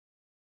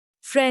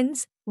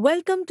Friends,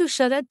 welcome to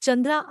Sarat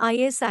Chandra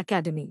IAS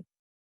Academy.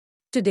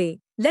 Today,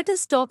 let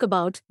us talk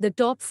about the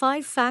top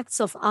 5 facts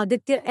of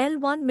Aditya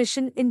L1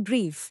 mission in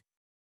brief.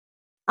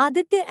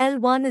 Aditya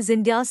L1 is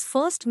India's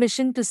first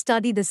mission to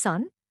study the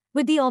sun,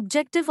 with the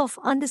objective of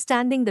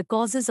understanding the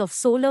causes of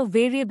solar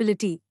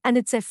variability and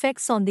its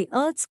effects on the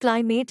Earth's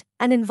climate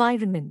and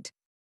environment.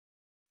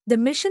 The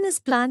mission is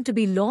planned to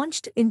be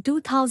launched in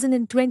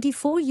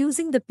 2024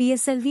 using the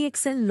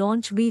PSLV-XL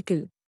launch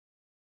vehicle.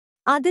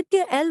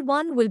 Aditya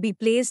L1 will be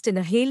placed in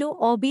a halo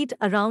orbit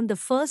around the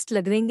first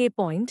Lagrange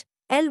point,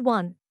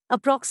 L1,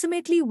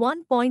 approximately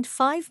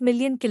 1.5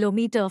 million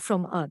km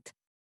from Earth.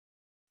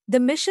 The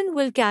mission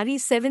will carry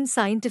 7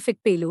 scientific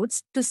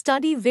payloads to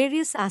study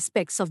various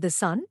aspects of the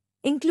Sun,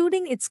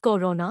 including its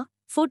corona,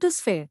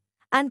 photosphere,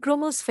 and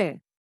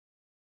chromosphere.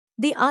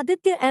 The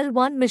Aditya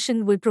L1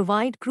 mission will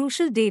provide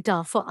crucial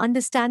data for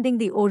understanding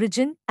the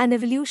origin and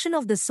evolution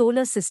of the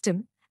solar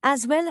system,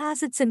 as well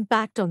as its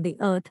impact on the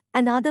Earth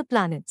and other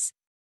planets.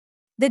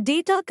 The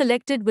data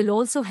collected will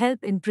also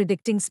help in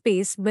predicting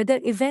space weather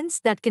events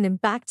that can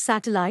impact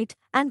satellite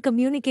and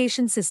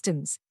communication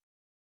systems.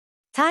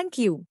 Thank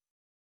you.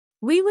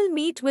 We will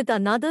meet with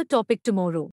another topic tomorrow.